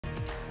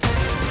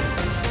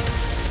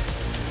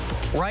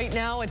Right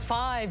now at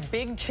 5,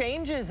 big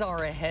changes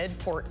are ahead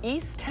for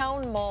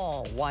Easttown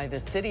Mall. Why the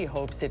city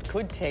hopes it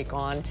could take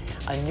on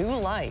a new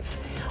life.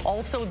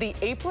 Also, the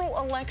April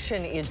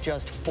election is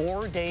just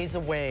 4 days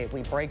away.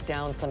 We break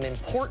down some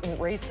important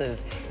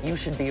races you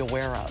should be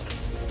aware of.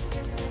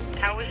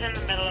 I was in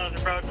the middle of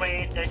the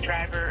roadway. The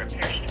driver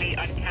appears to be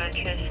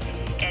unconscious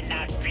and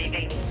not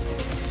breathing.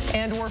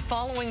 And we're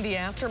following the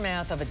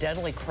aftermath of a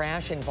deadly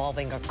crash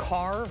involving a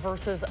car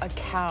versus a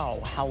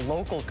cow, how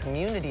local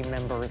community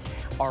members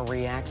are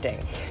reacting.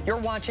 You're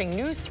watching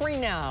News 3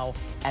 Now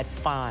at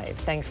 5.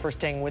 Thanks for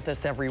staying with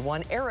us,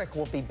 everyone. Eric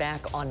will be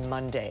back on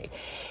Monday.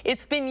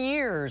 It's been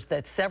years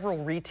that several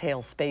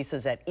retail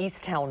spaces at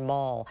Easttown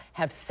Mall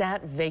have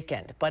sat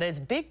vacant, but as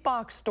big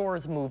box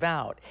stores move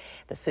out,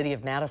 the city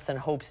of Madison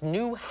hopes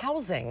new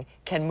housing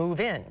can move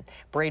in.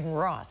 Braden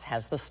Ross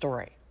has the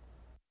story.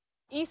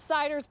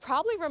 Eastsiders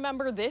probably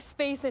remember this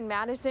space in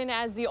Madison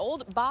as the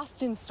old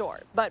Boston store,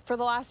 but for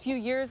the last few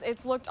years,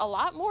 it's looked a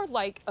lot more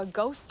like a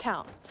ghost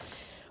town.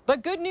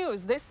 But good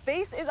news, this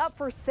space is up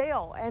for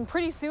sale, and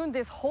pretty soon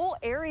this whole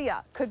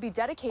area could be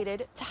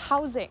dedicated to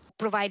housing.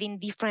 Providing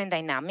different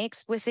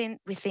dynamics within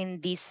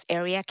this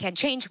area can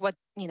change what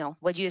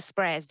you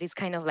express, this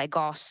kind of like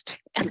ghost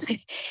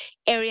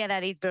area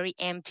that is very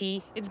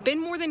empty. It's been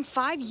more than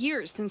 5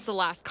 years since the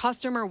last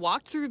customer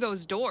walked through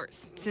those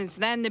doors. Since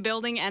then, the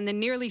building and the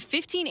nearly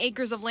 15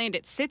 acres of land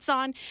it sits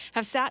on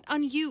have sat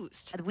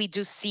unused. We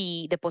do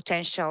see the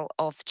potential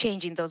of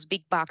changing those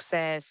big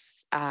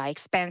boxes,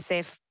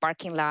 expensive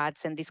parking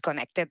lots, and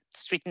disconnected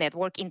street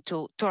network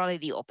into totally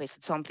the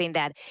opposite, something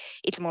that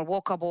it's more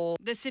walkable.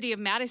 The city of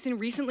Madison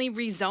recently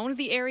rezoned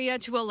the area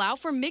to allow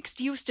for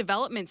mixed-use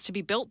developments to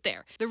be built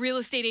there. The real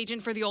estate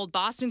agent for the old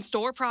Boston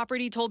store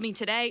property told me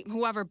today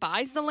whoever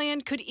buys the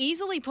land could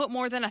easily put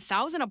more than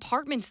 1,000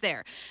 apartments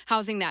there,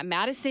 housing that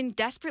Madison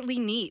desperately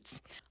needs.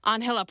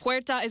 Angela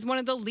Puerta is one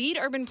of the lead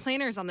urban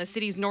planners on the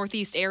city's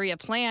northeast area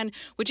plan,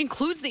 which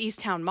includes the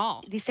Easttown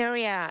Mall. This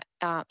area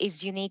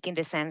is unique in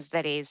the sense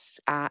that it's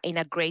in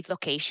a great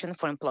location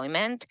for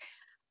employment.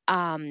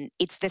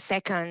 It's the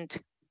second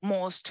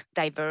most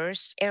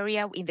diverse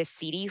area in the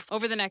city.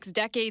 Over the next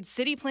decade,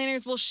 city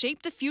planners will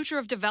shape the future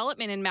of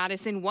development in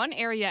Madison one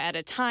area at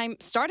a time,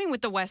 starting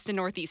with the west and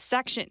northeast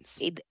sections.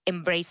 It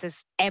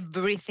embraces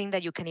everything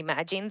that you can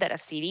imagine that a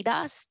city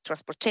does: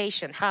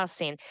 transportation,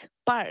 housing,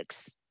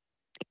 parks,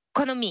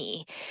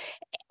 economy,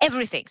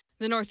 everything.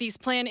 The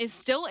Northeast plan is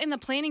still in the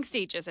planning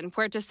stages, and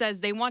Puerta says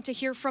they want to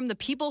hear from the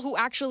people who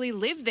actually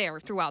live there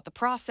throughout the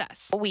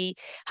process. We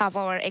have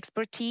our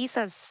expertise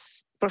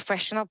as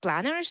professional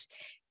planners,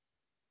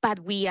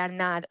 but we are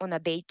not on a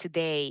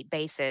day-to-day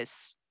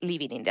basis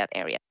living in that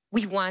area.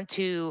 We want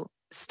to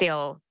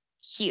still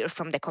hear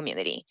from the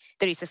community.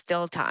 There is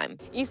still time.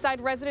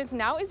 Eastside residents,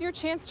 now is your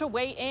chance to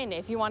weigh in.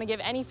 If you want to give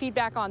any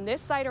feedback on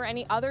this site or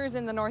any others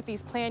in the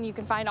Northeast plan, you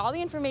can find all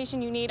the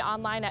information you need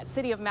online at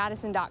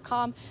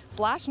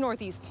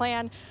cityofmadison.com/Northeast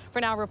plan. For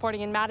now,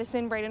 reporting in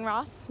Madison, Braden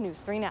Ross, News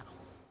 3 Now.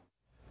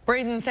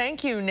 Braden,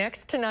 thank you.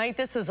 Next tonight,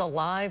 this is a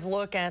live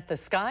look at the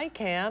sky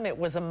cam. It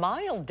was a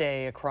mild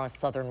day across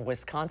southern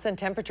Wisconsin.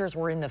 Temperatures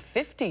were in the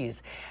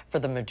 50s for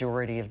the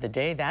majority of the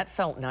day. That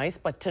felt nice.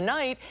 But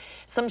tonight,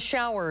 some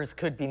showers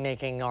could be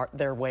making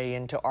their way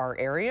into our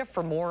area.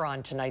 For more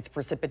on tonight's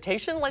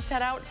precipitation, let's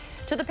head out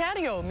to the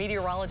patio.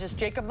 Meteorologist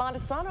Jacob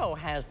Madison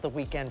has the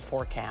weekend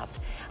forecast.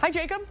 Hi,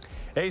 Jacob.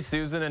 Hey,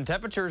 Susan, and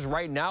temperatures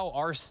right now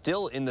are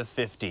still in the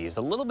 50s.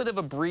 A little bit of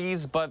a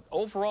breeze, but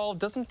overall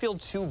doesn't feel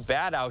too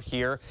bad out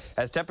here,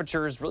 as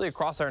temperatures really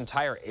across our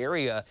entire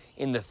area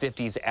in the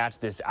 50s at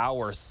this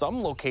hour.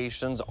 Some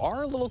locations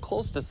are a little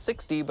close to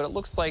 60, but it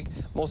looks like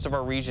most of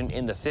our region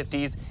in the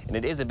 50s, and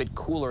it is a bit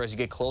cooler as you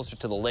get closer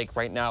to the lake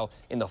right now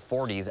in the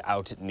 40s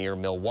out near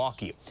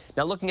Milwaukee.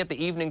 Now, looking at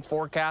the evening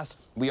forecast,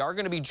 we are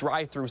going to be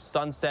dry through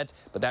sunset,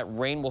 but that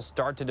rain will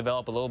start to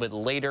develop a little bit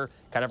later,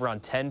 kind of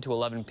around 10 to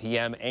 11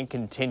 p.m. and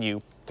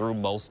continue through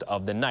most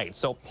of the night.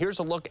 So here's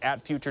a look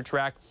at future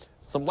track.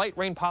 Some light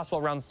rain possible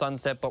around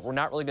sunset, but we're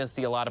not really going to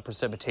see a lot of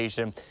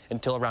precipitation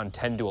until around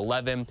 10 to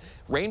 11.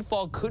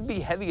 Rainfall could be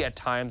heavy at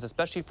times,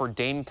 especially for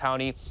Dane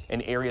County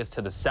and areas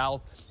to the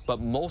south, but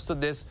most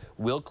of this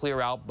will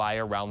clear out by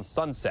around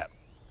sunset.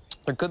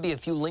 There could be a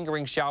few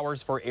lingering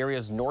showers for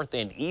areas north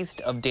and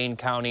east of Dane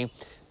County,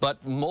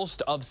 but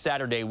most of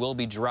Saturday will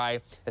be dry,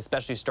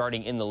 especially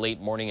starting in the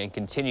late morning and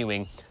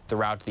continuing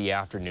throughout the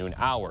afternoon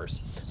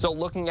hours. So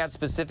looking at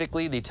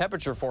specifically the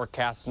temperature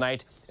forecast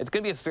tonight, it's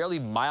going to be a fairly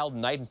mild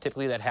night, and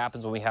typically that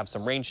happens when we have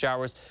some rain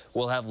showers.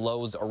 We'll have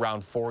lows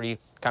around 40,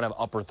 kind of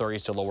upper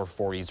 30s to lower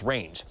 40s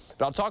range.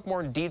 But I'll talk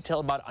more in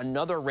detail about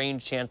another rain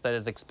chance that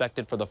is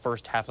expected for the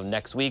first half of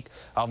next week.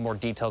 I'll have more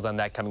details on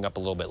that coming up a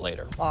little bit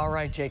later. All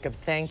right, Jacob,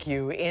 thank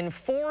you. In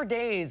 4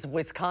 days,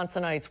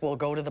 Wisconsinites will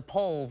go to the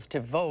polls to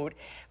vote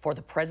for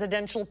the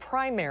presidential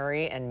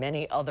primary and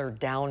many other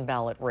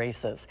down-ballot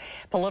races.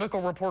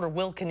 Political reporter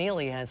Will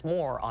Keneally has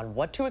more on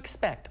what to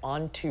expect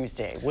on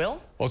Tuesday.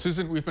 Will? Well,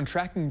 Susan, we've been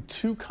tracking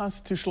 2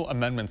 constitutional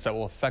amendments that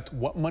will affect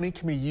what money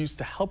can be used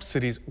to help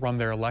cities run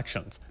their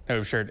elections. Now,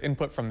 we've shared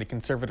input from the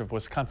conservative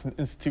Wisconsin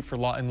Institute for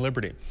Law and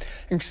Liberty.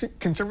 And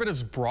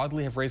conservatives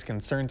broadly have raised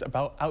concerns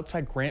about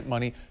outside grant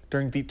money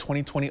during the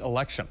 2020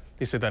 election.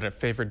 They say that it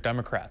favored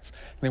Democrats,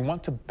 and they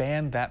want to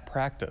ban that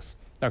practice.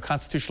 Now,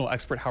 constitutional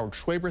expert Howard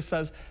Schwaber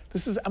says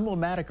this is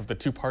emblematic of the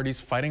two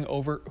parties fighting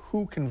over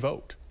who can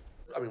vote.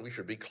 I mean, we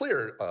should be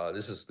clear.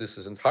 This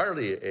is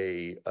entirely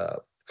a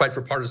fight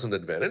for partisan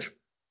advantage,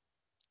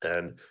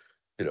 and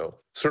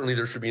certainly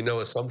there should be no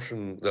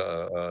assumption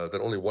that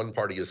only one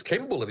party is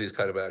capable of these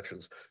kind of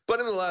actions. But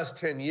in the last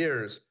 10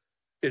 years,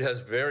 it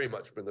has very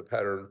much been the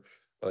pattern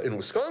in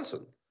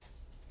Wisconsin.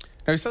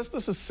 Now, he says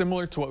this is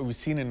similar to what we've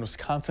seen in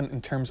Wisconsin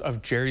in terms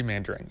of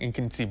gerrymandering. And you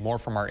can see more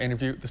from our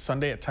interview this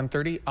Sunday at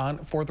 10:30 on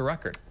For the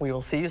Record. We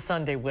will see you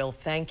Sunday, Will.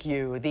 Thank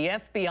you. The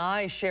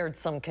FBI shared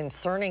some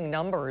concerning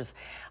numbers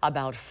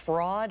about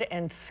fraud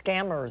and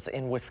scammers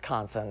in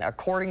Wisconsin.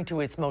 According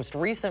to its most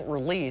recent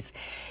release,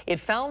 it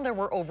found there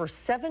were over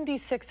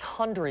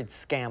 7,600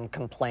 scam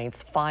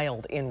complaints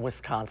filed in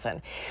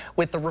Wisconsin,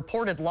 with the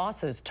reported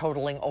losses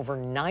totaling over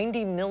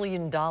 $90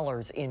 million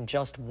in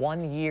just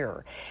 1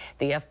 year.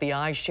 The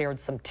FBI shared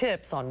some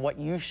tips on what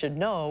you should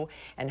know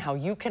and how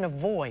you can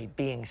avoid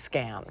being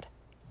scammed.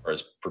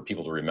 As for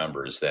people to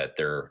remember is that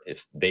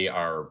if they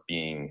are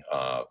being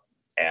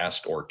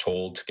asked or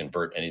told to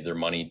convert any of their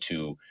money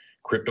to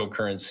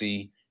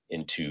cryptocurrency,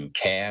 into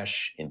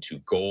cash, into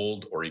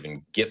gold, or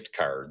even gift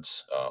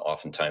cards,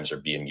 oftentimes are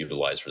being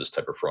utilized for this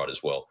type of fraud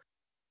as well.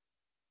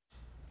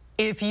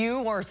 If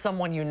you or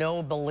someone you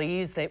know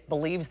believes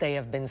they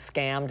have been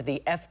scammed,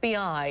 the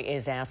FBI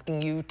is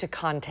asking you to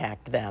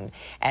contact them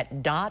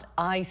at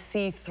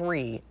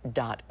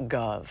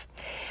 .ic3.gov.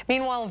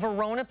 Meanwhile,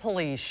 Verona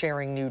police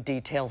sharing new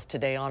details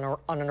today on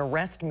an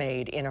arrest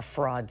made in a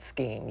fraud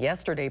scheme.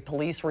 Yesterday,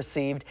 police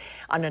received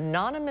an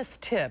anonymous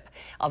tip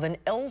of an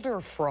elder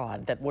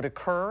fraud that would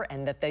occur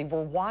and that they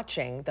were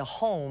watching the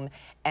home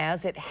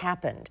as it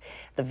happened.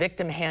 The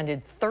victim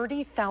handed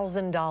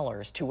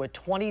 $30,000 to a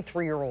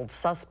 23-year-old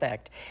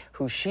suspect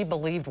who she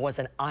believed was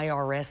an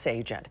IRS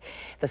agent.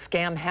 The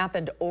scam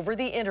happened over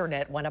the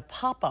internet when a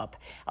pop-up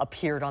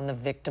appeared on the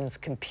victim's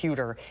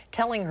computer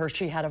telling her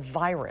she had a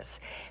virus.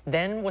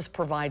 Then was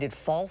provided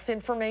false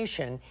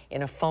information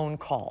in a phone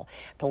call.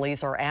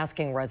 Police are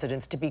asking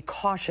residents to be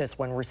cautious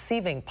when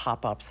receiving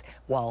pop-ups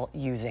while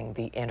using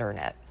the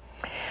internet.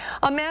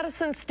 A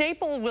Madison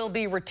staple will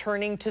be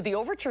returning to the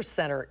Overture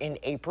Center in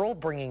April,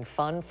 bringing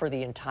fun for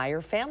the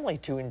entire family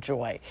to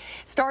enjoy.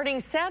 Starting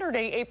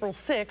Saturday, April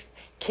 6th,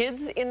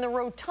 Kids in the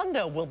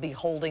Rotunda will be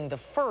holding the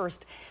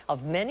first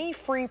of many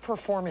free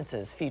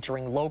performances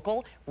featuring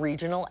local,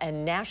 regional,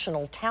 and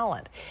national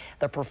talent.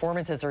 The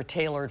performances are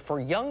tailored for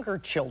younger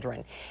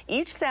children.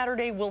 Each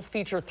Saturday will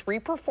feature 3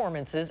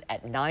 performances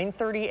at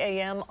 9:30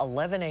 a.m.,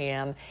 11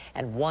 a.m.,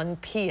 and 1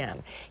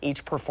 p.m.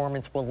 Each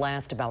performance will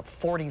last about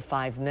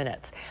 45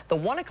 minutes. The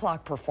 1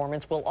 o'clock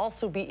performance will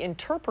also be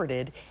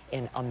interpreted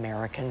in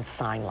American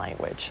Sign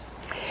Language.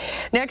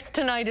 Next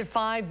tonight at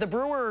 5, the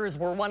Brewers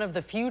were one of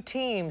the few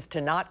teams to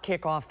not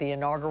kick off the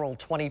inaugural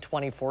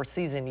 2024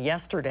 season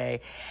yesterday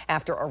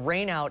after a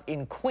rainout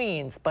in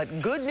Queens.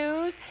 But good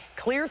news,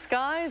 clear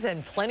skies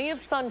and plenty of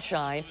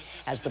sunshine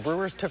as the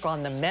Brewers took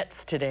on the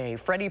Mets today.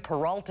 Freddie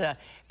Peralta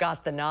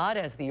got the nod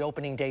as the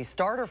opening day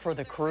starter for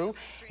the Crew,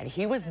 and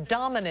he was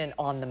dominant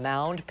on the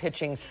mound,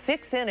 pitching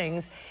 6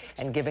 innings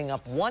and giving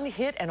up 1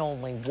 hit and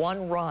only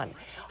 1 run.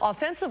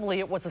 Offensively,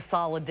 it was a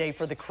solid day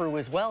for the Crew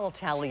as well,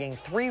 tallying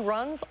 3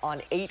 runs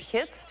on 8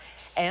 hits,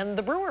 and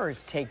the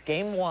Brewers take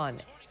game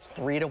 1,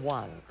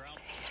 3-1.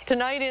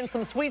 Tonight in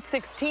some Sweet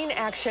 16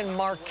 action,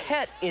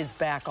 Marquette is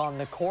back on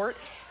the court.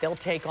 They'll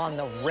take on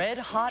the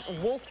red-hot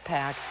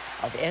Wolfpack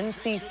of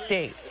NC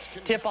State.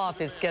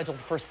 Tip-off is scheduled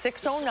for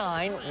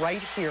 6:09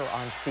 right here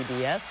on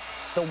CBS.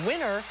 The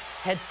winner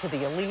heads to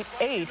the Elite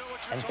 8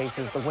 and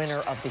faces the winner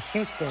of the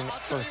Houston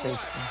versus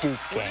Duke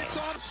game.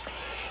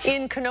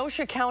 In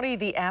Kenosha County,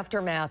 the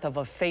aftermath of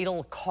a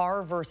fatal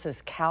car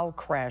versus cow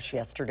crash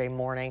yesterday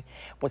morning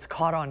was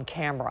caught on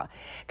camera.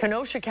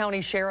 Kenosha County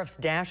Sheriff's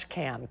dash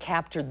cam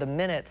captured the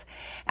minutes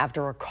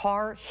after a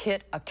car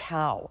hit a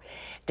cow.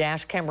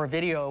 Dash camera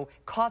video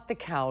caught the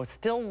cow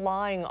still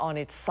lying on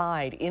its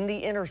side in the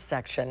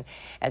intersection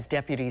as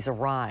deputies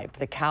arrived.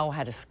 The cow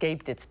had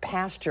escaped its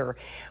pasture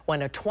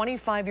when a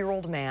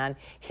 25-year-old man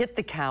hit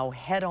the cow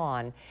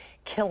head-on,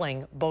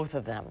 killing both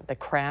of them. The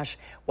crash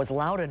was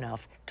loud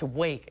enough to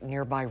wake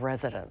nearby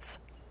residents.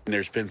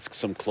 There's been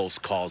some close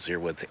calls here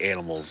with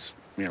animals,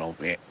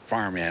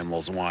 farm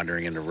animals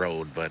wandering in the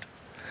road, but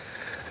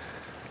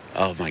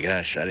oh my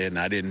gosh, I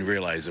didn't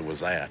realize it was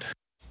that.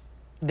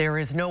 There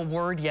is no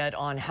word yet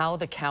on how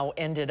the cow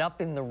ended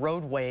up in the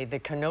roadway. The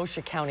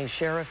Kenosha County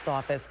Sheriff's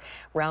Office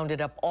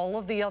rounded up all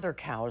of the other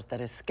cows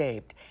that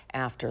escaped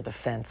after the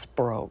fence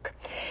broke.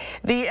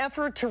 The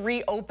effort to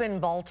reopen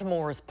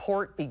Baltimore's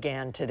port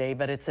began today,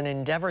 but it's an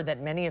endeavor that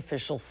many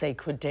officials say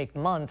could take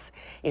months,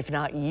 if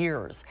not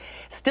years.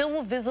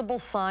 Still, visible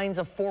signs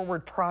of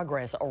forward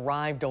progress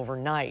arrived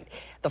overnight.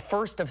 The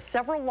first of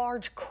several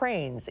large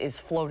cranes is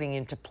floating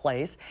into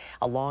place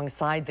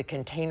alongside the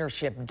container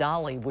ship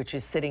Dolly, which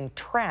is sitting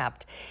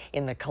trapped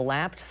in the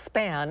collapsed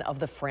span of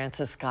the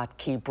Francis Scott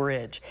Key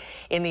Bridge.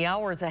 In the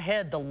hours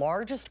ahead, the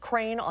largest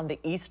crane on the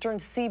eastern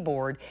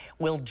seaboard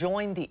will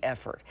join the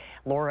effort.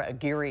 Laura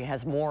Aguirre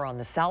has more on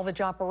the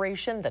salvage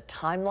operation, the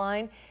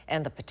timeline,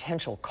 and the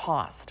potential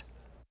cost.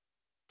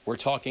 We're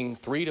talking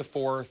 3,000 to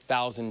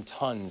 4,000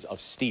 tons of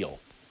steel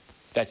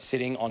that's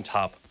sitting on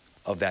top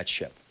of that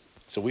ship.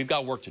 So we've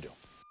got work to do.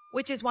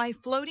 Which is why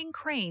floating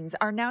cranes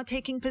are now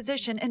taking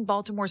position in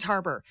Baltimore's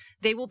harbor.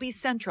 They will be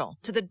central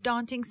to the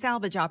daunting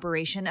salvage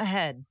operation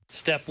ahead.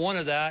 Step one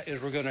of that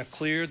is we're going to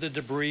clear the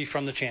debris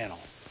from the channel.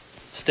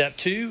 Step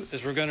two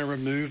is we're going to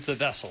remove the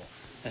vessel.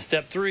 And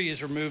step three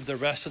is remove the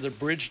rest of the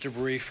bridge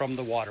debris from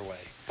the waterway.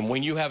 And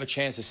when you have a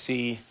chance to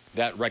see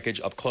that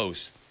wreckage up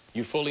close,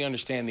 you fully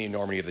understand the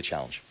enormity of the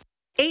challenge.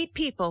 8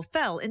 people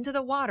fell into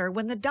the water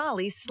when the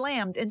dolly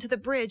slammed into the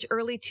bridge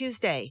early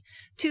Tuesday.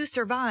 2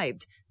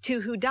 survived.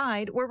 2 who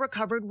died were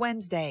recovered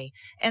Wednesday.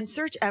 And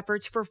search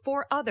efforts for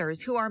 4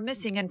 others who are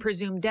missing and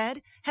presumed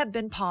dead have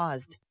been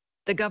paused.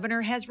 The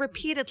governor has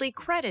repeatedly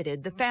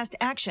credited the fast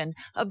action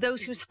of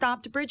those who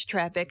stopped bridge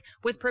traffic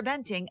with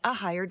preventing a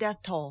higher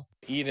death toll.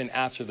 Even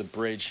after the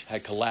bridge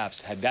had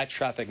collapsed, had that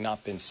traffic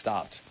not been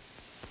stopped,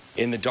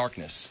 in the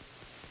darkness,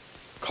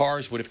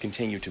 cars would have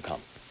continued to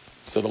come.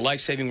 So the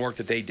life-saving work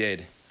that they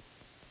did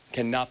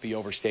cannot be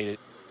overstated.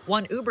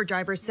 One Uber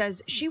driver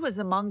says she was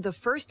among the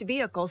first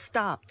vehicles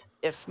stopped.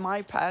 If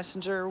my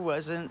passenger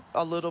wasn't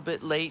a little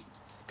bit late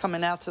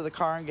coming out to the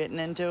car and getting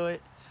into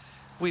it,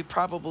 we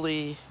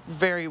probably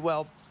very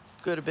well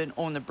could have been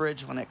on the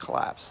bridge when it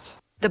collapsed.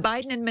 The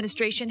Biden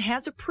administration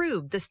has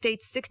approved the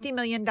state's $60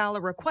 million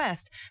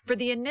request for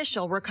the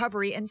initial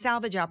recovery and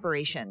salvage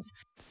operations.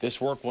 This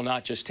work will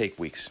not just take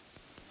weeks.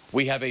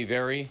 We have a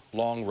very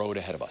long road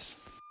ahead of us.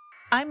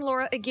 I'm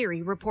Laura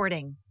Aguirre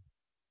reporting.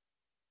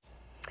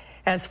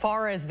 As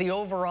far as the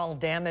overall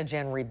damage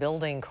and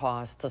rebuilding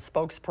costs, a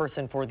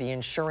spokesperson for the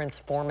Insurance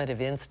Formative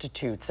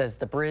Institute says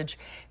the bridge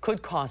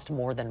could cost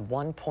more than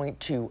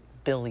 $1.2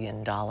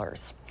 billion.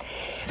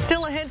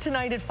 Still ahead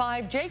tonight at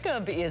 5,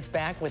 Jacob is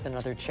back with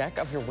another check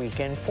of your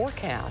weekend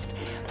forecast.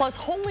 Plus,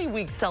 Holy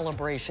Week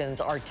celebrations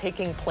are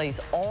taking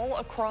place all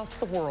across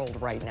the world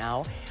right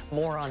now.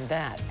 More on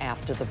that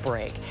after the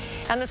break.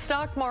 And the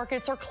stock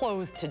markets are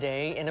closed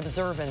today in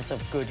observance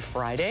of Good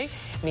Friday,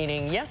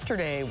 meaning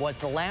yesterday was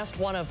the last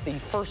one of the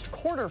first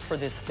quarter for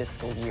this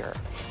fiscal year.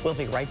 We'll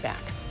be right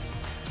back.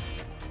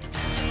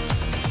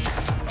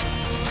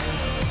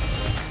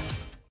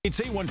 It's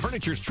A1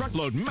 Furniture's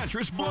Truckload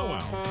Mattress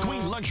Blowout.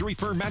 Queen Luxury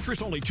Firm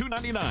Mattress only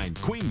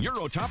 $2.99. Queen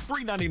Euro Top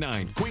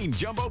 $3.99. Queen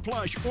Jumbo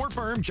Plush or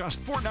Firm just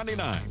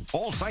 $4.99.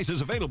 All sizes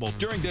available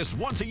during this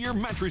once-a-year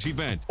mattress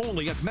event.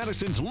 Only at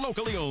Madison's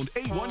locally owned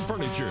A1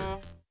 Furniture.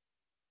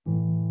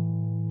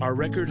 Are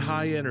record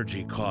high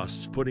energy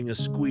costs putting a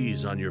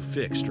squeeze on your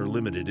fixed or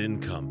limited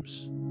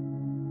incomes?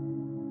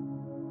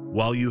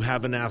 While you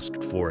haven't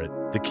asked for it,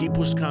 the Keep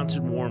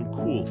Wisconsin Warm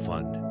Cool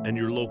Fund and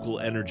your local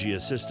energy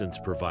assistance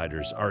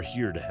providers are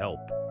here to help.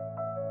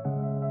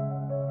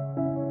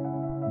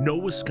 No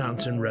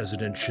Wisconsin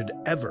resident should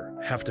ever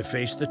have to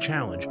face the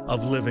challenge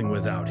of living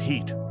without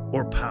heat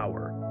or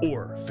power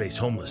or face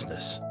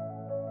homelessness.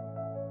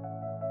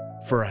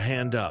 For a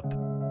hand up,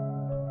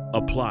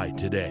 apply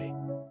today.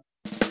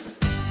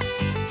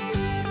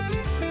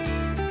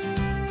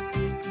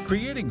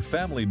 Creating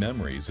family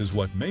memories is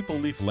what Maple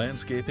Leaf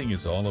Landscaping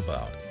is all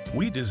about.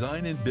 We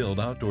design and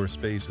build outdoor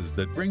spaces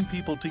that bring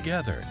people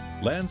together.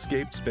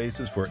 Landscaped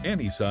spaces for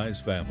any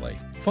size family.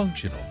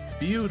 Functional,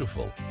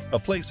 beautiful, a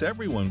place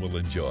everyone will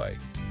enjoy.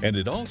 And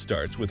it all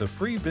starts with a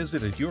free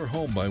visit at your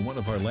home by one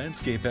of our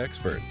landscape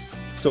experts.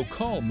 So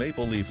call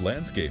Maple Leaf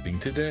Landscaping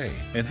today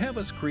and have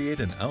us create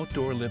an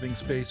outdoor living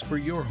space for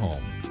your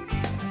home.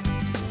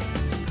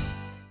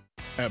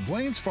 At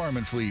Blaine's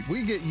Farm & Fleet,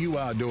 we get you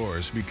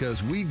outdoors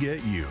because we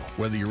get you.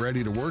 Whether you're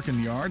ready to work in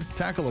the yard,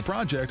 tackle a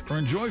project, or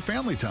enjoy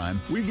family time,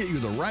 we get you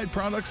the right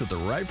products at the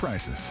right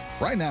prices.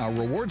 Right now,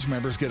 Rewards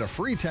members get a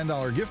free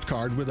 $10 gift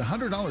card with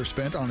 $100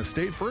 spent on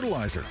Estate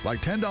fertilizer,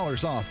 like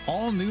 $10 off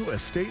all new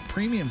Estate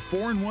Premium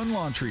 4-in-1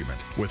 lawn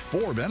treatment with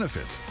 4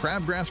 benefits: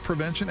 crabgrass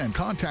prevention and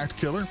contact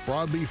killer,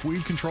 broadleaf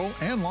weed control,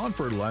 and lawn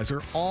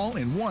fertilizer all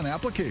in one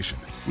application.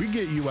 We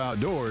get you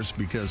outdoors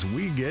because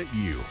we get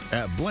you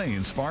at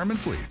Blaine's Farm &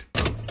 Fleet.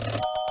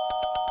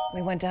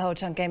 We went to Ho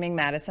Chunk Gaming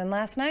Madison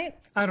last night.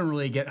 I don't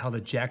really get how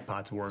the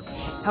jackpots work.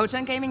 Ho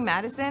Chunk Gaming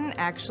Madison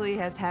actually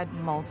has had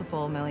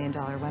multiple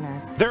million-dollar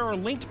winners. There are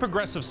linked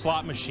progressive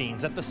slot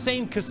machines at the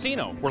same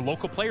casino where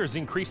local players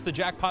increase the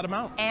jackpot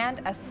amount. And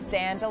a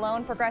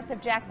standalone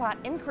progressive jackpot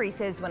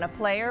increases when a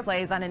player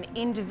plays on an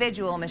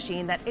individual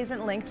machine that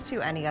isn't linked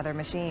to any other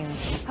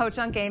machines. Ho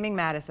Chunk Gaming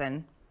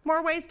Madison.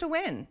 More ways to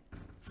win.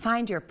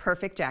 Find your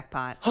perfect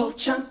jackpot. Ho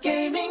Chunk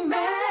Gaming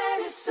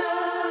Madison.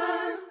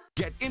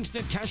 Get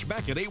instant cash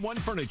back at A1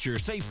 Furniture.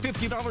 Save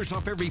 $50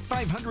 off every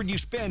 $500 you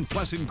spend,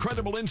 plus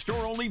incredible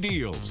in-store only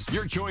deals.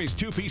 Your choice: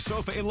 2-piece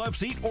sofa and love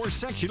seat or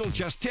sectional,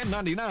 just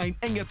 $10.99,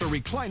 and get the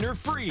recliner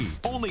free.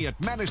 Only at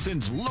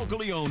Madison's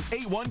locally owned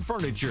A1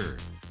 Furniture.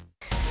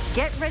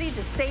 Get ready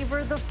to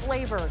savor the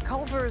flavor.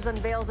 Culver's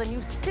unveils a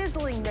new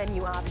sizzling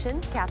menu option.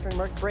 Catherine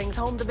Merck brings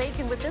home the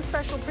bacon with this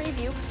special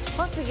preview.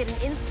 Plus, we get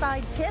an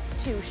inside tip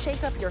to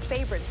shake up your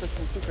favorites with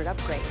some secret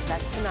upgrades.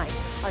 That's tonight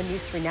on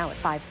News 3 Now at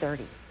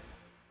 5:30.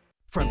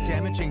 From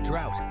damaging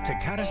drought to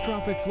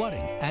catastrophic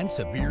flooding and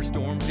severe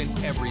storms in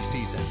every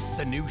season,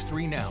 the News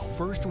 3 Now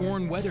First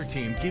Warn Weather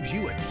Team gives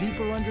you a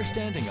deeper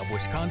understanding of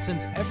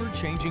Wisconsin's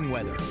ever-changing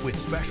weather with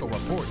special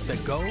reports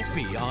that go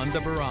beyond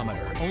the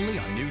barometer. Only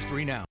on News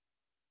 3 Now.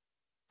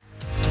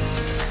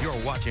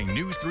 You're watching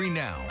News 3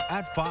 Now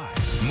at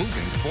 5.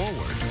 Moving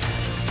forward.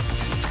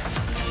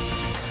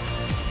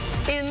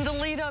 In the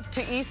lead up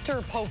to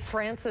Easter, Pope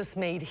Francis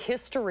made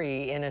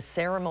history in a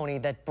ceremony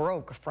that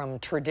broke from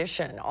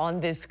tradition. On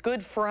this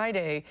Good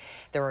Friday,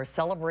 there are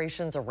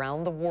celebrations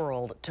around the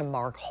world to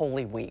mark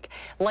Holy Week.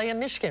 Leah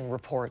Mishkin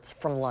reports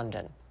from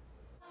London.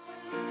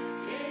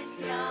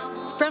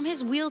 From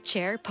his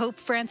wheelchair, Pope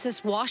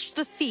Francis washed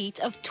the feet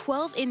of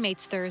 12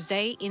 inmates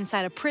Thursday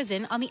inside a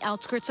prison on the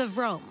outskirts of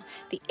Rome.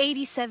 The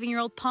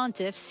 87-year-old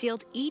pontiff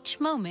sealed each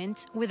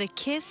moment with a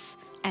kiss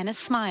and a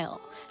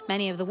smile.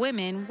 Many of the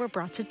women were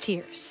brought to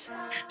tears.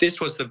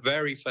 This was the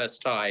very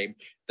first time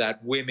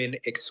that women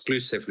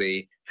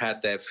exclusively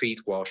had their feet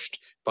washed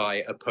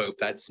by a pope.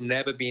 That's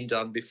never been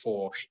done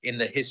before in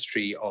the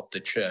history of the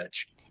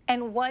church.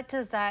 And what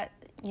does that,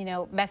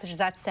 message does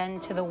that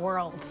send to the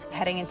world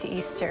heading into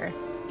Easter?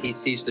 He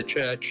sees the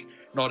church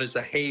not as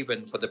a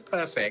haven for the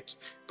perfect,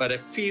 but a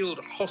field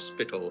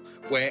hospital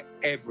where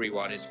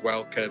everyone is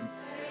welcome.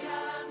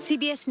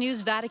 CBS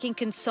News Vatican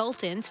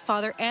consultant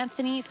Father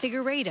Anthony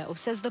Figueiredo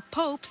says the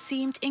Pope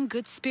seemed in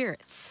good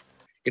spirits.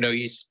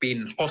 He's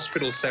been in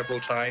hospital several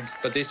times,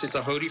 but this is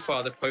the Holy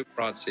Father, Pope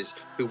Francis,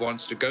 who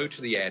wants to go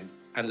to the end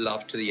and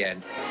love to the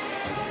end.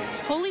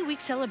 Holy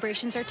Week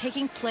celebrations are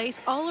taking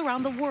place all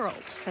around the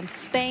world, from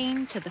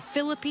Spain to the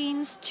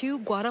Philippines to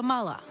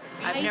Guatemala.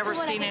 I've never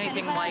seen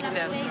anything like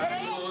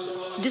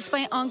this.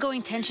 Despite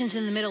ongoing tensions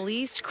in the Middle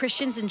East,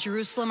 Christians in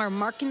Jerusalem are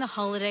marking the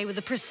holiday with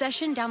a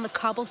procession down the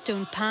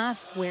cobblestone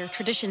path where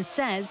tradition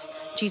says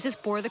Jesus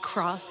bore the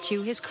cross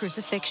to his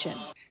crucifixion.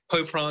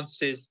 Pope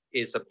Francis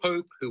is a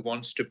pope who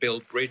wants to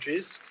build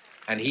bridges,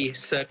 and he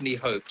certainly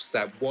hopes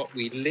that what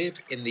we live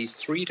in these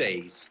 3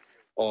 days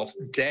of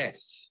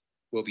death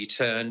will be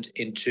turned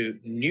into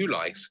new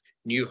life,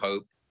 new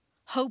hope.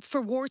 Hope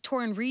for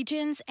war-torn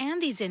regions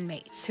and these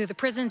inmates, who the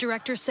prison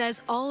director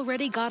says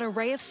already got a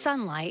ray of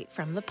sunlight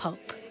from the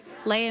Pope.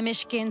 Leah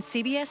Mishkin,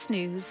 CBS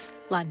News,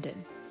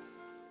 London.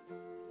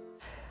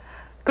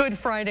 Good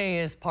Friday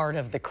is part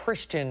of the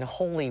Christian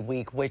Holy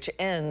Week, which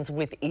ends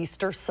with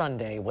Easter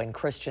Sunday, when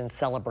Christians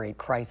celebrate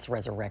Christ's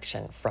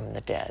resurrection from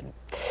the dead.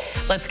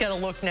 Let's get a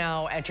look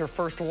now at your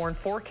First Warn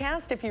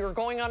forecast. If you're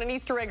going on an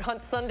Easter egg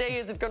hunt Sunday,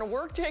 is it going to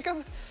work,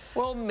 Jacob?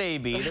 Well,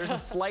 maybe. There's a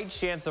slight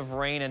chance of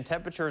rain, and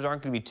temperatures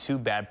aren't going to be too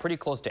bad. Pretty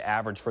close to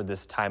average for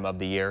this time of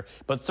the year,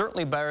 but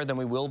certainly better than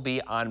we will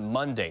be on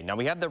Monday. Now,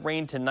 we have the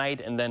rain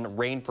tonight and then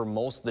rain for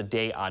most of the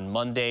day on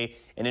Monday.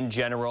 And in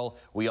general,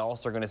 we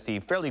also are going to see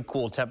fairly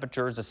cool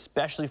temperatures,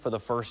 especially for the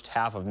first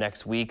half of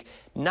next week.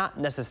 Not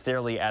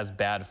necessarily as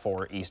bad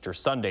for Easter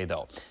Sunday,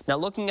 though. Now,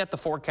 looking at the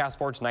forecast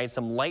for tonight,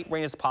 some light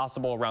rain is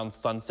possible around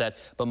sunset,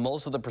 but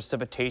most of the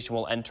precipitation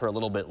will enter a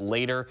little bit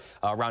later.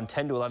 Around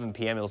 10 to 11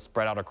 p.m., it'll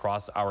spread out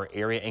across our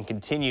area and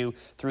continue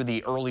through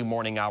the early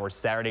morning hours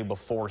Saturday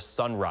before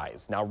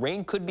sunrise. Now,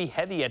 rain could be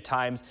heavy at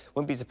times.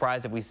 Wouldn't be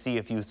surprised if we see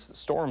a few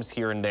storms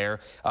here and there,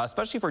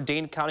 especially for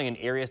Dane County and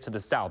areas to the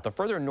south. The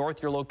further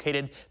north you're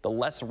located, the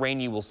less rain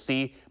you will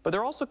see, but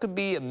there also could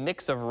be a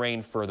mix of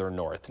rain further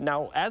north.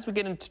 Now, as we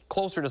get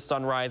closer to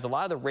sunrise, a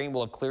lot of the rain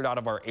will have cleared out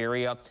of our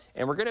area,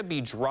 and we're going to be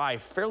dry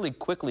fairly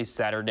quickly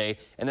Saturday,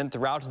 and then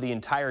throughout the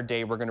entire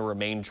day, we're going to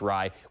remain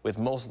dry, with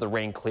most of the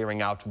rain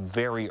clearing out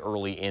very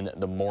early in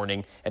the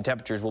morning, and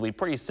temperatures will be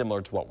pretty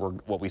similar to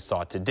what we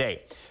saw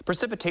today.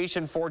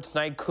 Precipitation for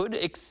tonight could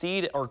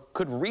exceed or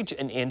could reach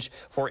an inch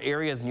for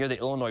areas near the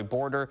Illinois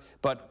border,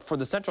 but for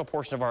the central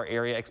portion of our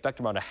area,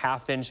 expect around a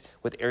 ½ inch,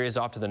 with areas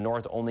off to the north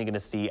only going to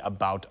see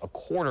about a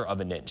 ¼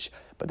 of an inch.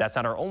 But that's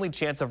not our only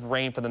chance of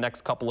rain for the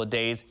next couple of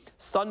days.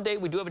 Sunday,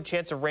 we do have a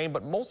chance of rain,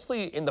 but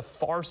mostly in the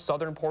far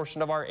southern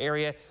portion of our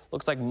area.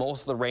 Looks like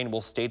most of the rain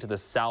will stay to the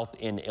south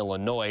in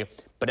Illinois.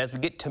 But as we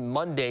get to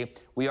Monday,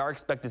 we are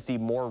expected to see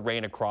more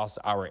rain across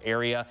our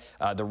area.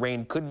 The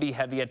rain could be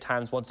heavy at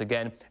times once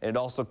again, and it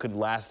also could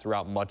last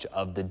throughout much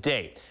of the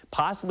day,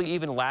 possibly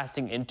even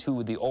lasting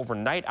into the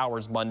overnight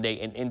hours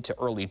Monday and into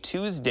early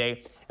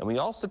Tuesday. And we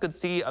also could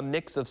see a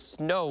mix of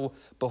snow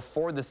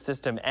before the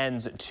system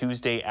ends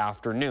Tuesday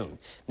afternoon.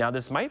 Now,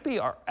 this might be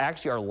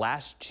actually our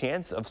last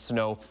chance of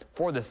snow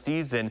for the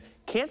season.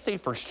 Can't say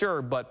for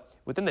sure, but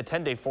within the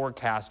 10-day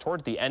forecast,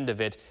 towards the end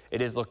of it,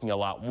 it is looking a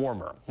lot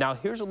warmer. Now,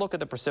 here's a look at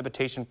the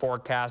precipitation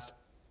forecast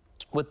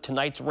with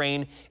tonight's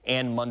rain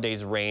and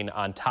Monday's rain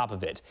on top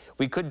of it.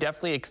 We could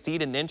definitely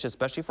exceed an inch,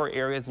 especially for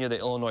areas near the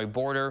Illinois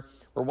border.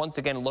 we're once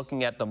again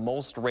looking at the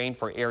most rain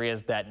for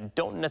areas that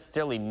don't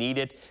necessarily need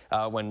it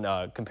when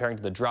comparing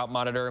to the drought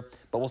monitor,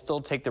 but we'll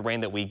still take the rain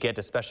that we get,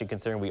 especially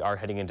considering we are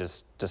heading into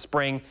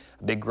spring,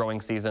 a big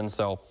growing season.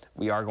 So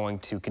we are going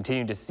to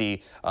continue to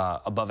see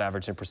above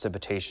average in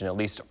precipitation, at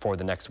least for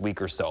the next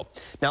week or so.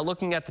 Now,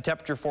 looking at the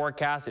temperature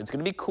forecast, it's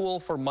going to be cool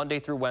for Monday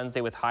through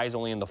Wednesday with highs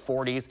only in the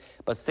 40s,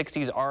 but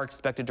 60s are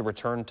expected to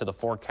return to the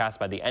forecast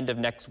by the end of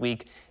next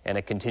week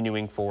and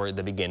continuing for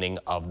the beginning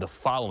of the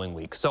following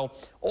week. So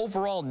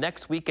overall,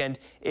 next weekend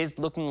is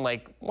looking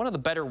like one of the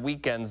better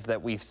weekends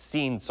that we've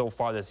seen so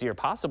far this year,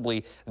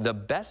 possibly the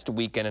best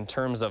weekend in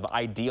terms of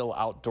ideal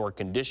outdoor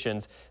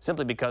conditions,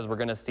 simply because we're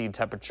going to see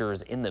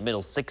temperatures in the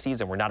middle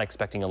 60s and we're not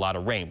expecting a lot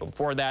of rain. But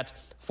before that,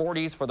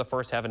 40s for the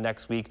first half of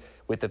next week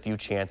with a few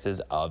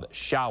chances of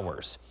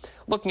showers.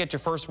 Looking at your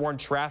first warn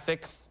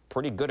traffic,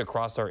 pretty good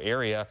across our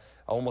area,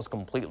 almost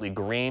completely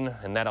green,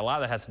 and that a lot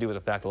of that has to do with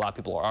the fact a lot of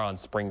people are on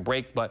spring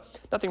break, but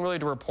nothing really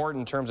to report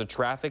in terms of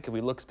traffic. If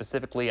we look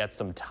specifically at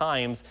some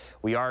times,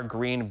 we are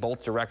green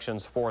both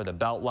directions for the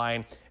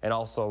Beltline, and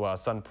also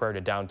Sun Prairie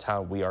to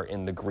downtown, we are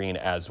in the green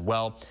as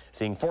well.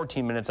 Seeing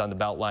 14 minutes on the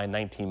Beltline,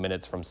 19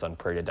 minutes from Sun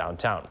Prairie to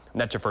downtown.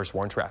 And that's your first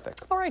warn traffic.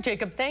 All right,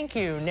 Jacob, thank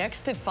you.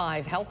 Next at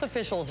 5, health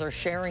officials are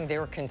sharing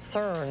their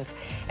concerns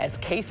as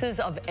cases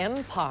of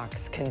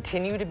Mpox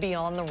continue to be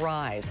on the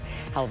rise.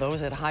 How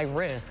those at high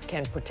risk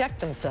can protect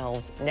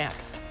themselves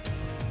next.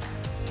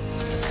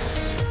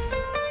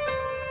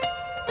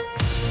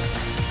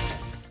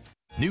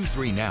 News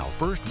 3 Now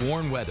First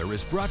Warn Weather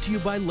is brought to you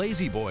by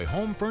Lazy Boy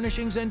Home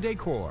Furnishings and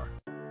Decor.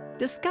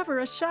 Discover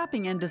a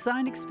shopping and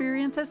design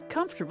experience as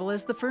comfortable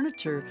as the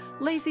furniture.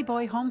 Lazy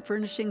Boy Home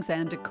Furnishings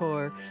and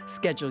Decor.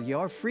 Schedule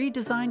your free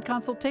design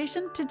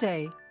consultation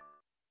today.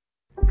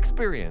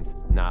 Experience,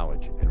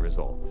 knowledge, and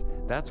results.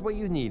 That's what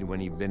you need when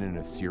you've been in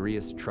a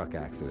serious truck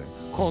accident.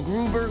 Call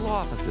Gruber Law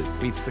Offices.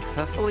 We've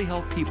successfully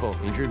helped people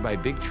injured by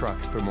big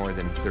trucks for more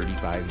than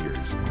 35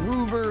 years.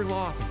 Gruber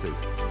Law Offices.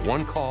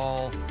 One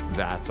call,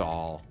 that's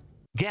all.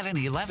 Get an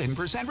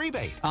 11%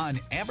 rebate on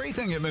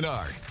everything at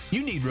Menards.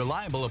 You need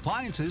reliable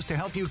appliances to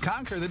help you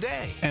conquer the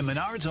day. And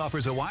Menards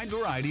offers a wide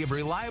variety of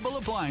reliable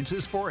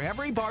appliances for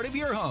every part of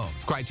your home.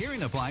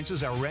 Criterion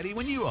appliances are ready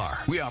when you are.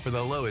 We offer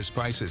the lowest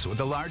prices with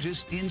the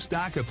largest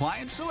in-stock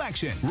appliance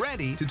selection.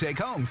 Ready to take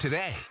home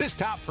today. This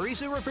top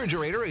freezer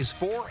refrigerator is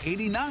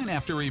 $489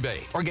 after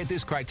rebate. Or get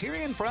this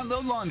Criterion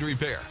front-load laundry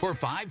pair for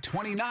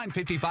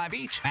 $529.55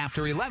 each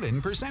after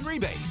 11%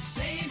 rebate.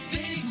 Save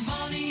big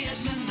money at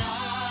Menards.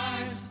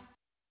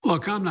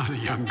 Look, I'm not a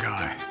young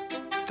guy.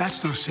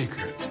 That's no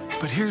secret.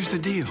 But here's the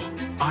deal.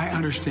 I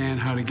understand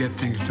how to get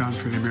things done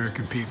for the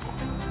American people.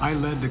 I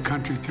led the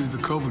country through the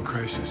COVID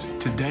crisis.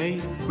 Today,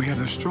 we have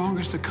the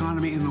strongest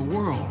economy in the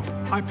world.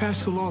 I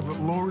passed a law that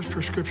lowers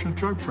prescription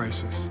drug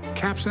prices,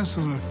 caps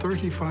insulin at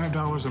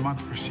 $35 a month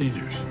for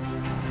seniors.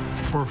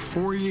 For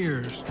 4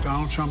 years,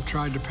 Donald Trump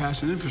tried to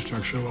pass an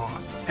infrastructure law,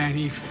 and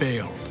he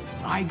failed.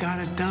 I got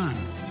it done.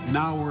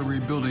 Now we're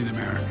rebuilding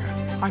America.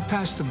 I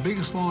passed the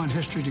biggest law in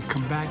history to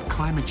combat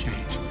climate change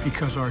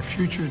because our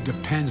future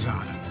depends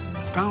on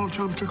it. Donald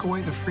Trump took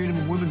away the freedom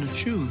of women to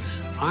choose.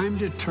 I'm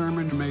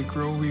determined to make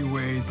Roe v.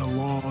 Wade the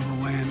law of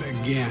the land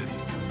again.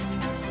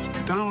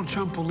 Donald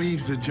Trump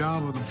believes the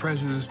job of the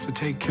president is to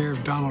take care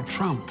of Donald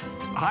Trump.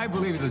 I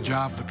believe the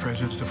job of the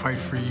president is to fight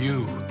for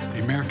you,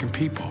 the American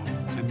people,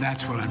 and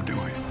that's what I'm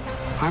doing.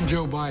 I'm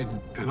Joe Biden,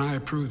 and I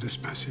approve this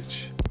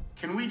message.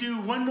 Can we do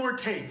one more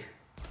take?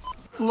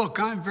 Look,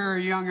 I'm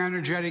very young,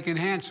 energetic, and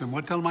handsome.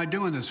 What the hell am I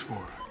doing this for?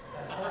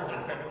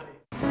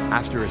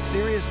 After a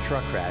serious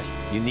truck crash,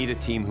 you need a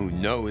team who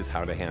knows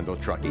how to handle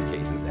trucking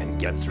cases and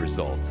gets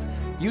results.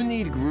 You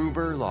need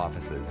Gruber Law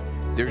Offices.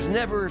 There's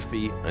never a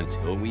fee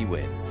until we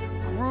win.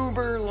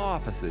 Gruber Law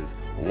Offices.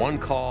 One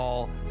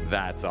call,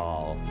 that's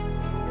all.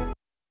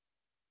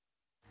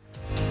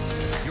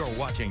 You're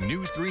watching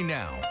News 3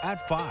 Now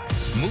at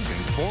 5.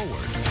 Moving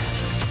forward.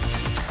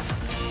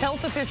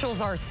 Health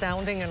officials are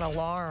sounding an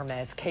alarm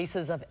as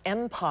cases of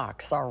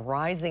Mpox are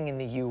rising in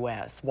the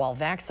U.S., while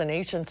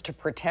vaccinations to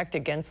protect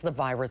against the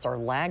virus are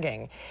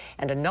lagging.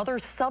 And another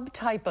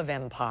subtype of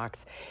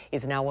Mpox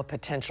is now a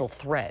potential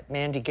threat.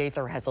 Mandy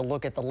Gaither has a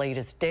look at the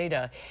latest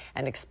data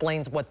and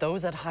explains what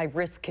those at high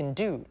risk can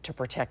do to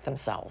protect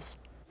themselves.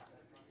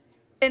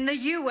 In the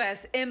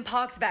U.S.,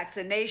 Mpox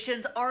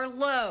vaccinations are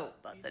low,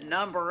 but the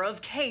number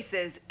of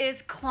cases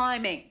is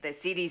climbing. The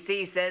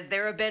CDC says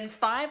there have been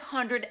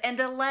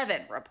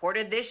 511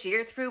 reported this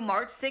year through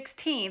March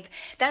 16th.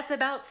 That's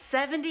about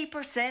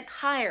 70%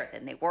 higher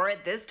than they were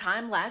at this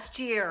time last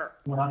year.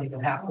 We're not even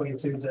halfway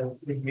through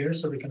the year,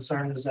 so the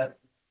concern is that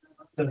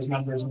those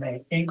numbers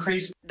may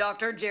increase.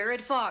 Dr.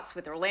 Jared Fox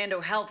with Orlando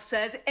Health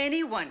says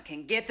anyone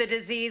can get the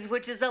disease,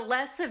 which is a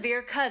less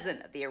severe cousin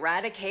of the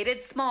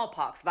eradicated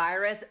smallpox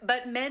virus,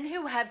 but men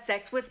who have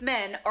sex with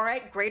men are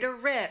at greater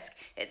risk.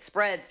 It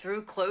spreads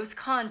through close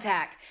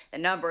contact. The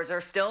numbers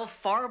are still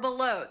far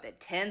below the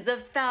tens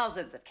of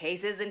thousands of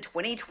cases in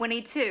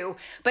 2022,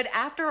 but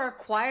after a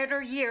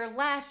quieter year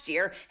last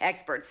year,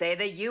 experts say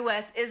the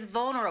U.S. is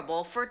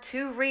vulnerable for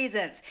two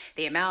reasons.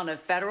 The amount of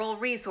federal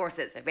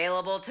resources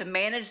available to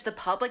manage the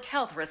public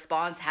health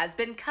response has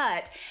been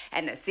cut,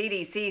 and the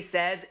CDC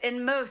says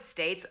in most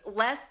states,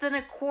 less than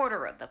a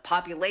quarter of the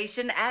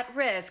population at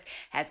risk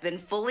has been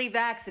fully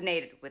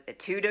vaccinated with the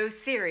 2-dose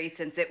series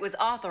since it was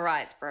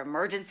authorized for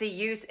emergency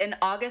use in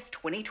August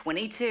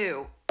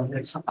 2022.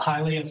 It's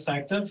highly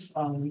effective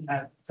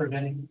at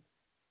preventing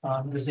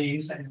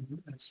disease and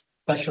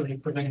especially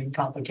preventing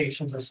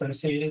complications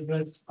associated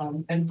with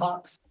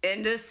Mpox.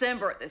 In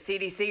December, the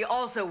CDC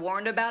also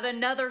warned about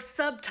another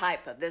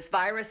subtype of this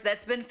virus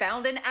that's been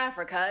found in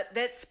Africa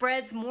that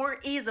spreads more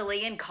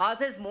easily and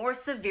causes more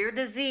severe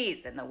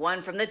disease than the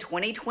one from the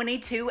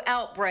 2022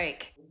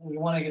 outbreak. We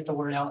want to get the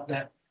word out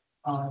that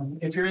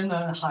if you're in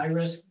the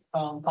high-risk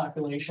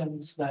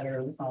populations that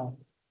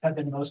have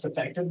been most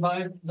affected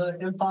by the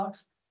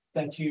Mpox,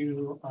 that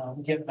you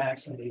get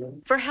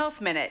vaccinated. For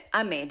Health Minute,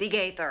 I'm Mandy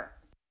Gaither.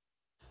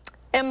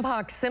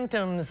 Mpox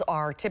symptoms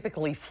are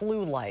typically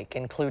flu-like,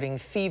 including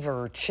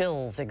fever,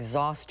 chills,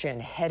 exhaustion,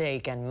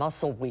 headache, and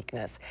muscle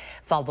weakness,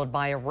 followed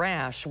by a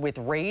rash with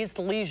raised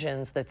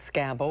lesions that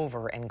scab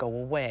over and go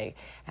away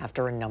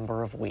after a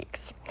number of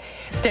weeks.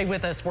 Stay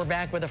with us. We're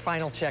back with a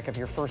final check of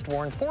your First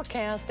Warn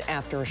forecast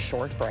after a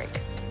short break.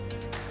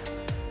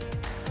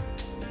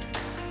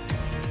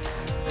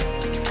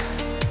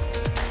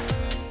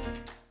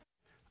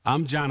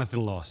 I'm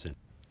Jonathan Lawson,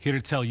 here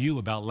to tell you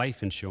about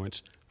life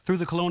insurance through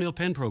the Colonial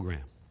Penn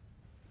program.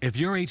 If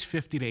you're age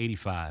 50 to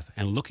 85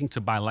 and looking to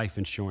buy life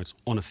insurance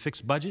on a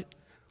fixed budget,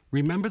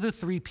 remember the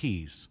 3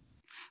 Ps.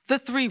 The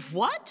 3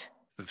 what?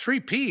 The 3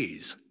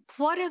 Ps.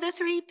 What are the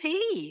 3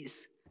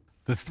 Ps?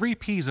 The 3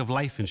 Ps of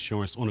life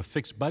insurance on a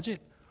fixed budget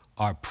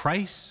are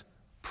price,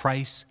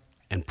 price,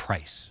 and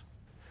price.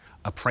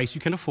 A price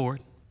you can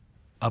afford,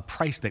 a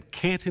price that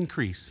can't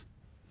increase,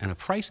 and a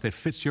price that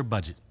fits your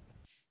budget.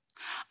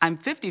 I'm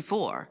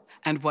 54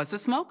 and was a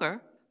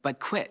smoker, but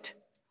quit.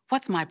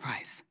 What's my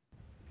price?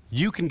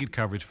 You can get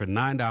coverage for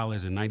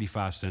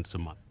 $9.95 a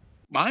month.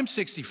 I'm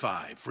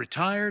 65,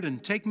 retired,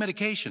 and take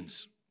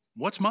medications.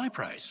 What's my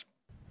price?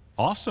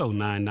 Also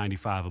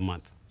 $9.95 a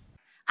month.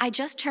 I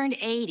just turned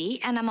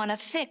 80 and I'm on a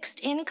fixed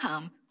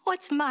income.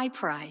 What's my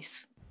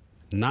price?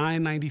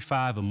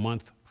 $9.95 a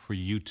month for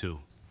you too.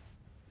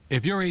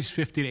 If you're age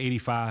 50 to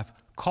 85,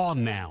 call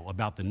now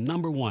about the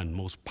 #1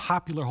 most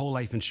popular whole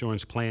life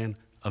insurance plan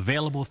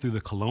available through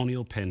the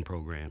Colonial Penn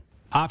program.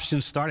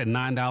 Options start at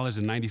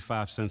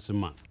 $9.95 a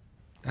month.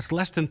 That's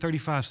less than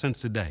 35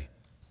 cents a day.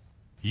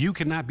 You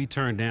cannot be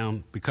turned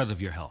down because of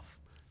your health.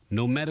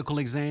 No medical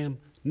exam,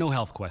 no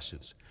health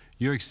questions.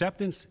 Your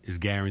acceptance is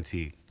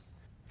guaranteed.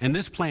 And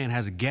this plan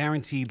has a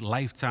guaranteed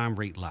lifetime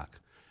rate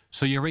lock,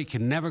 so your rate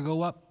can never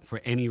go up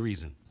for any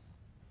reason.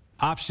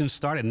 Options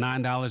start at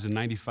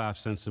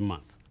 $9.95 a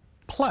month.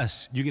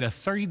 Plus, you get a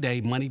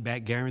 30-day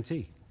money-back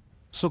guarantee.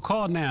 So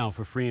call now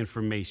for free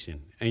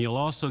information, and you'll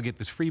also get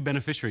this free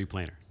beneficiary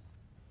planner.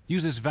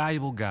 Use this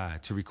valuable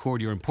guide to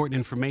record your important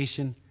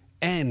information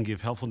and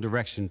give helpful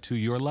direction to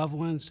your loved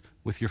ones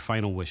with your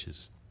final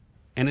wishes.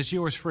 And it's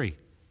yours free,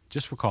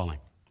 just for calling.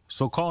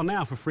 So call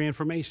now for free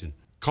information.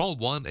 Call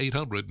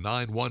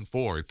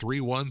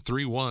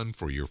 1-800-914-3131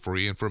 for your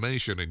free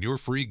information and your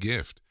free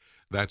gift.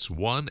 That's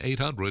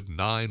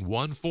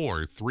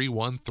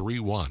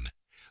 1-800-914-3131.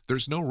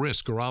 There's no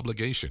risk or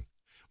obligation.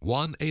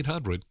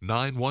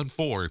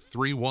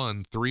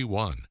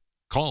 1-800-914-3131.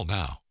 Call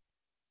now.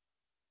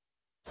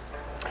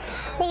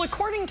 Well,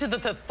 according to the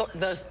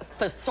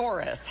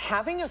thesaurus,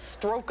 having a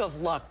stroke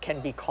of luck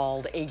can be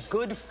called a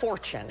good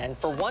fortune. And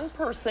for one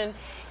person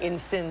in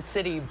Sin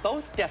City,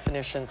 both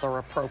definitions are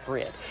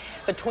appropriate.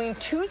 Between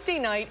Tuesday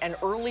night and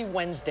early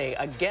Wednesday,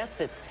 a guest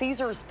at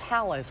Caesar's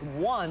Palace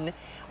won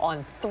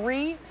on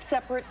 3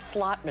 separate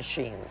slot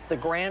machines. The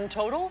grand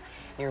total,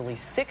 nearly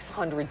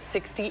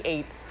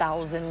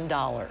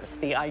 $668,000.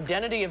 The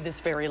identity of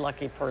this very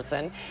lucky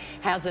person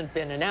hasn't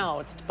been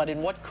announced, but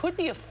in what could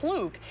be a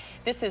fluke,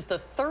 this is the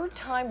 3rd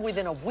time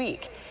within a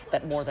week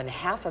that more than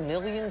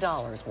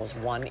 $500,000 was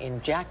won in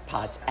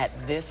jackpots at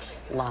this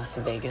Las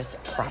Vegas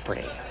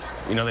property.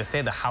 You know, they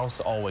say the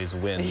house always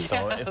wins,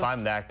 so if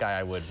I'm that guy,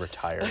 I would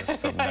retire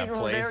from that place.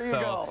 Well, there you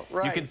go.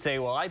 Right. You could say,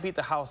 well, I beat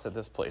the house at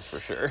this place for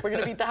sure. We're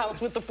going to beat the house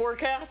with the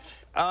forecast?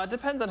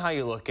 Depends on how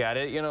you look at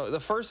it. You know, the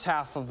first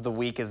half of the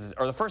week is,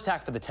 or the first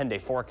half of the 10-day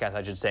forecast,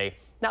 I should say,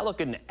 not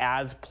looking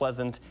as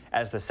pleasant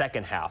as the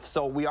second half.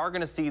 So we are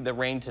going to see the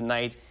rain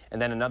tonight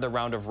and then another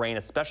round of rain,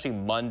 especially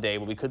Monday,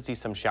 but we could see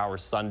some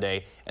showers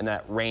Sunday, and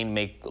that rain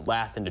may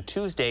last into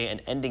Tuesday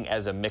and ending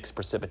as a mixed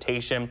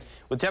precipitation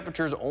with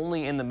temperatures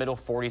only in the middle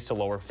 40s to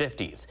lower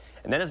 50s.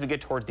 And then as we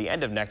get towards the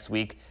end of next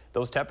week,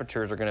 those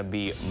temperatures are going to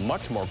be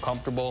much more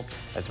comfortable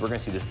as we're going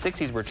to see the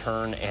 60s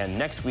return, and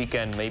next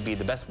weekend may be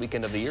the best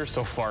weekend of the year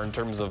so far in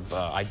terms of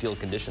ideal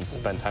conditions to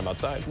spend time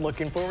outside.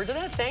 Looking forward to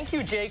that. Thank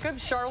you, Jacob.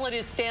 Charlotte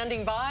is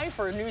standing by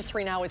for News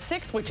 3 Now at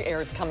 6, which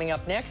airs coming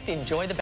up next. Enjoy the